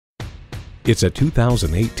It's a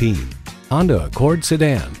 2018 Honda Accord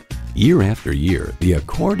sedan. Year after year, the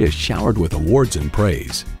Accord is showered with awards and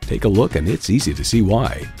praise. Take a look and it's easy to see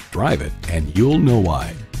why. Drive it and you'll know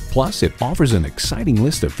why. Plus, it offers an exciting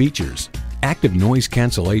list of features: active noise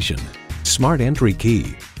cancellation, smart entry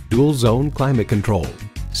key, dual zone climate control,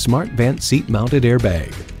 smart vent seat mounted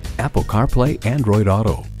airbag, Apple CarPlay Android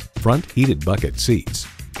Auto, front heated bucket seats,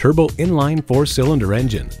 turbo inline 4-cylinder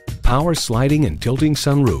engine, power sliding and tilting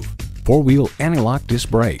sunroof, 4-wheel anti-lock disc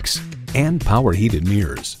brakes, and power heated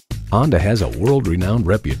mirrors. Honda has a world-renowned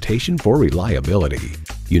reputation for reliability.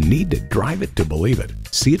 You need to drive it to believe it.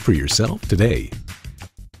 See it for yourself today.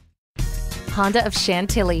 Honda of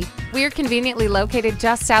Chantilly. We're conveniently located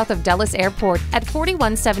just south of Dulles Airport at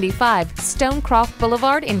 4175 Stonecroft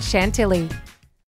Boulevard in Chantilly.